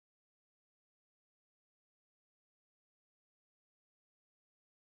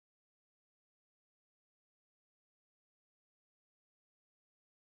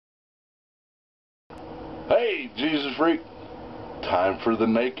Hey, Jesus freak. Time for the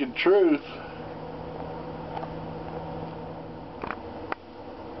naked truth.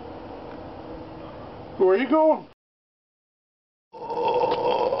 Where are you going?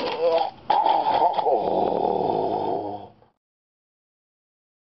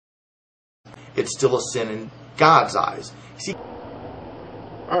 It's still a sin in God's eyes. See,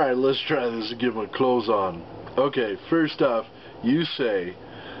 Alright, let's try this and get my clothes on. Okay, first off, you say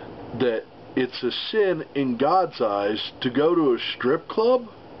that it's a sin in God's eyes to go to a strip club?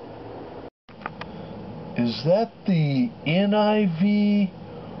 Is that the NIV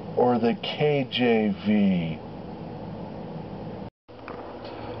or the KJV?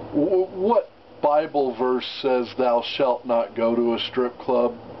 What Bible verse says thou shalt not go to a strip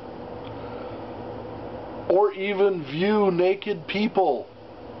club? Or even view naked people?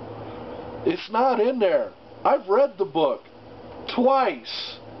 It's not in there. I've read the book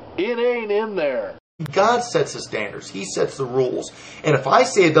twice. It ain't in there. God sets the standards. He sets the rules. And if I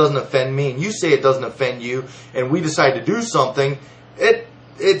say it doesn't offend me and you say it doesn't offend you and we decide to do something,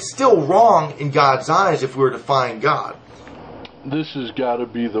 it's still wrong in God's eyes if we were to find God. This has got to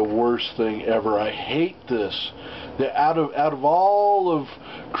be the worst thing ever. I hate this. That out of all of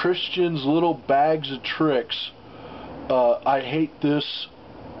Christians' little bags of tricks, I hate this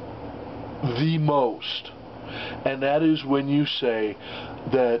the most. And that is when you say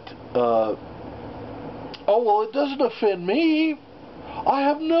that, oh, well, it doesn't offend me. I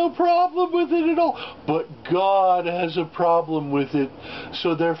have no problem with it at all. But God has a problem with it,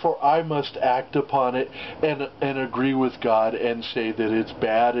 so therefore I must act upon it and agree with God and say that it's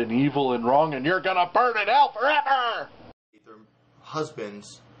bad and evil and wrong and you're going to burn in hell forever. Either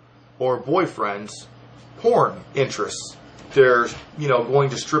husbands or boyfriends, porn interests. They're, going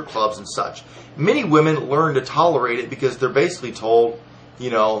to strip clubs and such. Many women learn to tolerate it because they're basically told,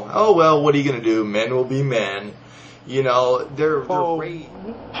 oh, well, what are you going to do? Men will be men. They're raised.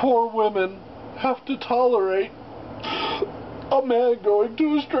 Poor women have to tolerate a man going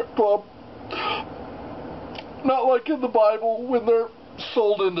to a strip club. Not like in the Bible when they're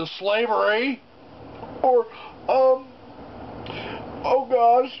sold into slavery. Or, oh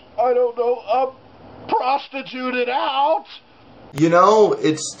gosh, I don't know, prostituted out.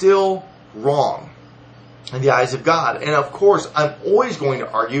 It's still wrong in the eyes of God. And of course, I'm always going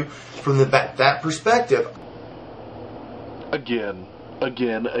to argue from that perspective. Again.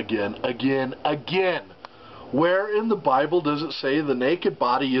 Where in the Bible does it say the naked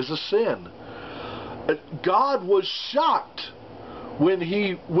body is a sin? God was shocked when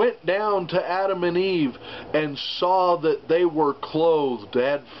he went down to Adam and Eve and saw that they were clothed,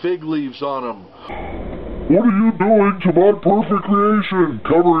 had fig leaves on them. What are you doing to my perfect creation,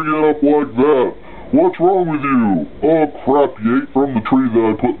 covering it up like that? What's wrong with you? Oh crap, you ate from the tree that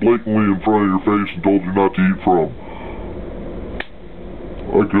I put blatantly in front of your face and told you not to eat from.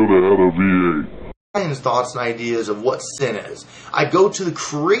 I could have had a VA. Science thoughts and ideas of what sin is. I go to the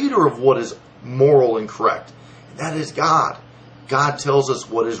creator of what is moral and correct. And that is God. God tells us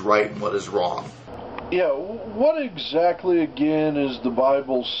what is right and what is wrong. Yeah, what exactly, again, is the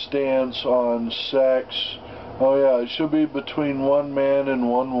Bible's stance on sex? Oh yeah, it should be between one man and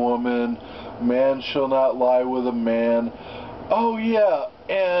one woman. Man shall not lie with a man. Oh yeah,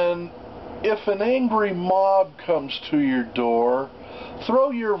 and if an angry mob comes to your door,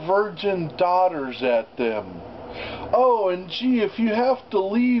 throw your virgin daughters at them. Oh, and gee, if you have to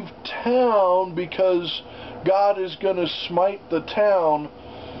leave town because God is going to smite the town,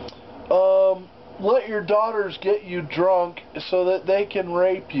 let your daughters get you drunk so that they can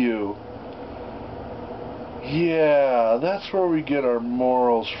rape you. Yeah, that's where we get our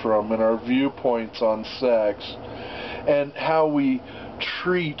morals from and our viewpoints on sex and how we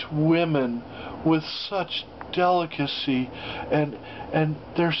treat women with such delicacy, and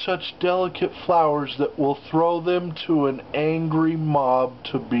they're such delicate flowers that will throw them to an angry mob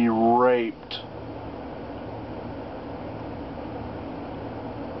to be raped.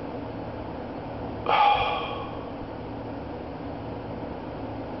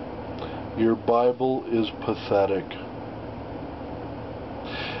 Your Bible is pathetic.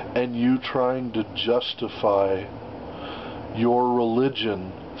 And you trying to justify your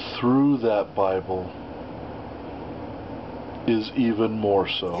religion through that Bible is even more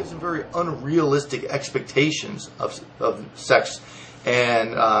so. He gives them very unrealistic expectations of sex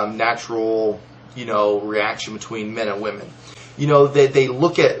and natural, reaction between men and women. They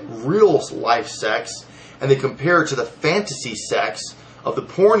look at real life sex and they compare it to the fantasy sex of the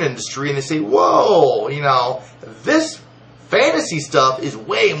porn industry and they say, whoa, this fantasy stuff is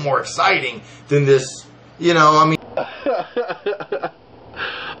way more exciting than this,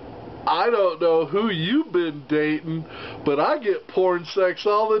 I don't know who you've been dating, but I get porn sex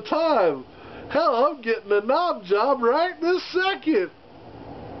all the time. Hell, I'm getting a knob job right this second.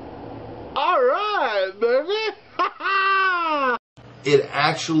 All right, baby.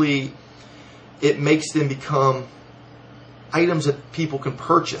 It makes them become items that people can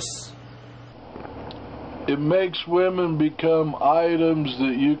purchase. It makes women become items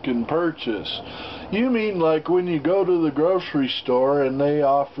that you can purchase. You mean like when you go to the grocery store and they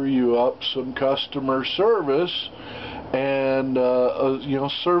offer you up some customer service and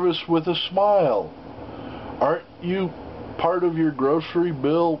service with a smile? Aren't you part of your grocery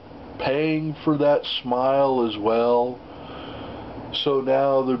bill paying for that smile as well? So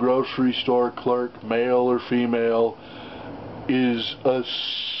now the grocery store clerk, male or female, is a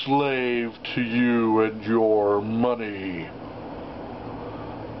slave to you and your money.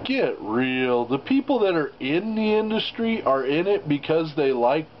 Get real. The people that are in the industry are in it because they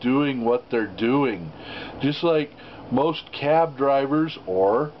like doing what they're doing. Just like most cab drivers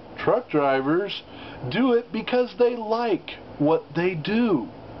or truck drivers do it because they like what they do.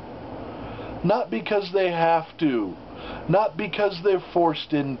 Not because they have to. Not because they're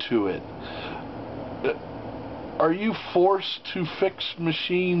forced into it. Are you forced to fix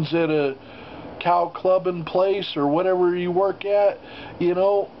machines at a cow clubbing place or whatever you work at? You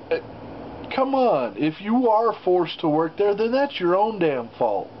know, come on. If you are forced to work there, then that's your own damn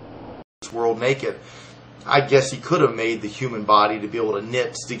fault. This world naked. I guess he could have made the human body to be able to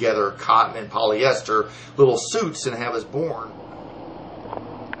knit together cotton and polyester little suits and have us born.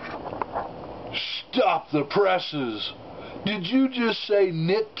 Stop the presses. Did you just say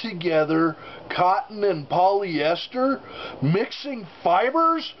knit together cotton and polyester? Mixing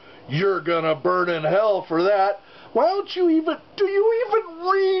fibers? You're gonna burn in hell for that. Why don't you do you even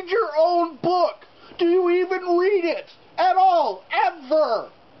read your own book? Do you even read it at all? Ever?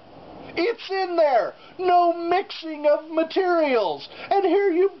 It's in there. No mixing of materials. And here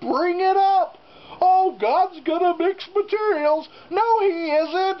you bring it up. Oh, God's gonna mix materials. No, he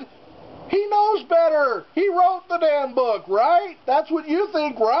isn't. He knows better. He wrote the damn book, right? That's what you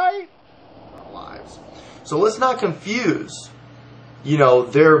think, right? Lives. So let's not confuse,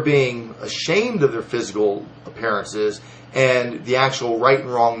 their being ashamed of their physical appearances and the actual right and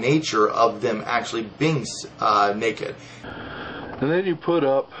wrong nature of them actually being naked. And then you put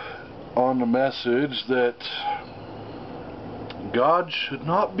up on the message that God should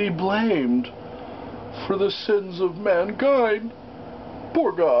not be blamed for the sins of mankind.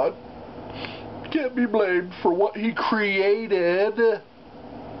 Poor God. Can't be blamed for what he created.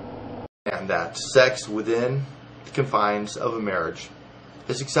 And that sex within the confines of a marriage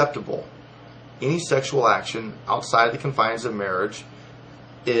is acceptable. Any sexual action outside the confines of marriage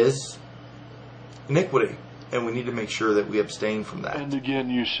is iniquity, and we need to make sure that we abstain from that. And again,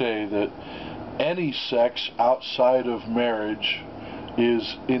 you say that any sex outside of marriage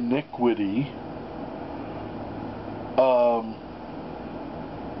is iniquity.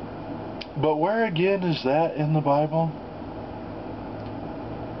 But where again is that in the Bible?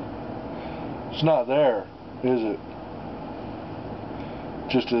 It's not there, is it?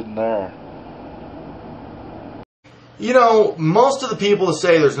 Just isn't there. Most of the people that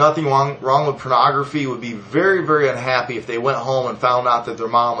say there's nothing wrong with pornography would be very, very unhappy if they went home and found out that their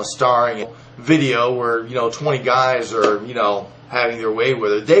mom was starring in a video where, 20 guys are, having their way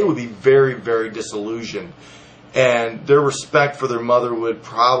with her. They would be very, very disillusioned. And their respect for their mother would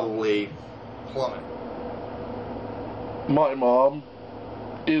probably plummet. My mom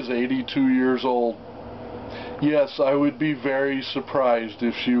is 82 years old. Yes, I would be very surprised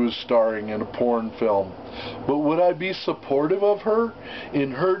if she was starring in a porn film. But would I be supportive of her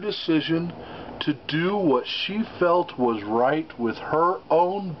in her decision to do what she felt was right with her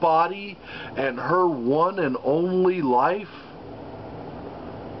own body and her one and only life?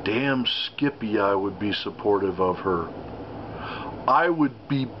 Damn Skippy, I would be supportive of her. I would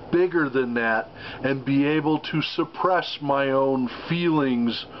be bigger than that and be able to suppress my own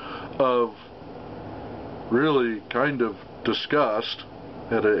feelings of really kind of disgust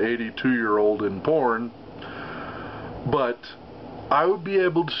at an 82-year-old in porn. But I would be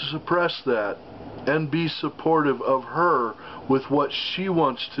able to suppress that and be supportive of her with what she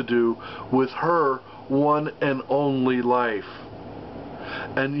wants to do with her one and only life.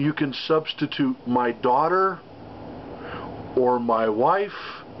 And you can substitute my daughter or my wife.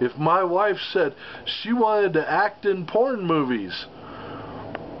 If my wife said she wanted to act in porn movies,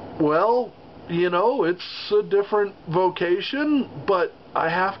 well, it's a different vocation, but I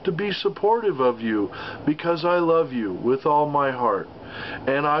have to be supportive of you because I love you with all my heart.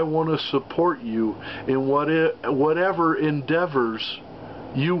 And I want to support you in whatever endeavors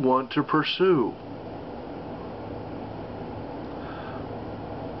you want to pursue.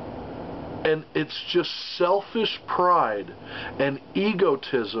 And it's just selfish pride and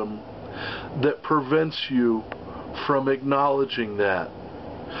egotism that prevents you from acknowledging that.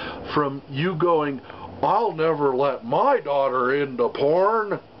 From you going, I'll never let my daughter into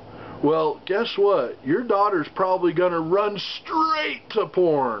porn. Well, guess what? Your daughter's probably going to run straight to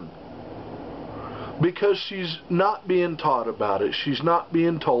porn. Because she's not being taught about it. She's not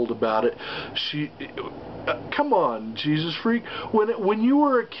being told about it. Come on, Jesus freak. When you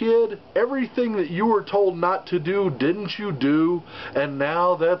were a kid, everything that you were told not to do, didn't you do? And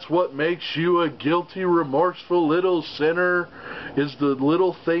now that's what makes you a guilty, remorseful little sinner, is the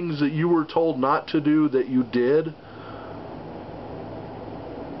little things that you were told not to do that you did.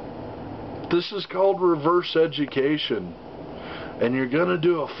 This is called reverse education. And you're going to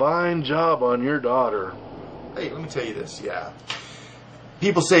do a fine job on your daughter. Hey, let me tell you this, yeah.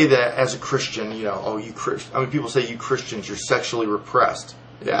 People say that as a Christian, people say you Christians, you're sexually repressed.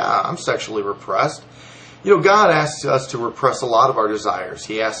 Yeah, I'm sexually repressed. God asks us to repress a lot of our desires.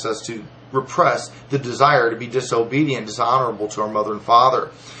 He asks us to repress the desire to be disobedient, dishonorable to our mother and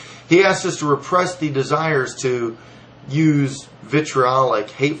father. He asks us to repress the desires to use vitriolic,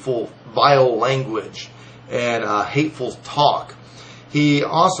 hateful, vile language and hateful talk. He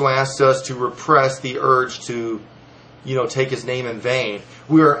also asks us to repress the urge to, take his name in vain.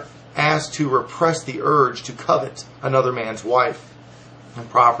 We are asked to repress the urge to covet another man's wife and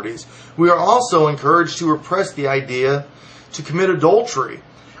properties. We are also encouraged to repress the idea to commit adultery.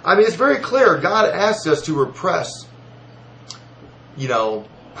 I mean, it's very clear. God asks us to repress,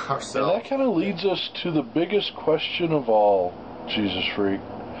 ourselves. And that kind of leads us to the biggest question of all, Jesus freak,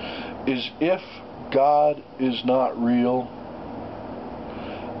 is if God is not real,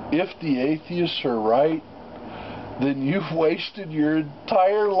 if the atheists are right, then you've wasted your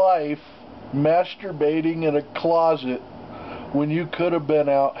entire life masturbating in a closet when you could have been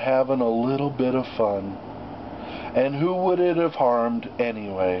out having a little bit of fun. And who would it have harmed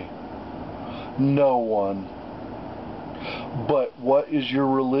anyway? No one. But what is your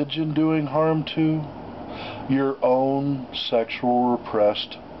religion doing harm to? Your own sexual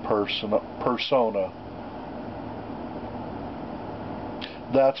repressed persona.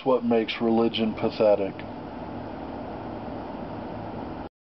 That's what makes religion pathetic.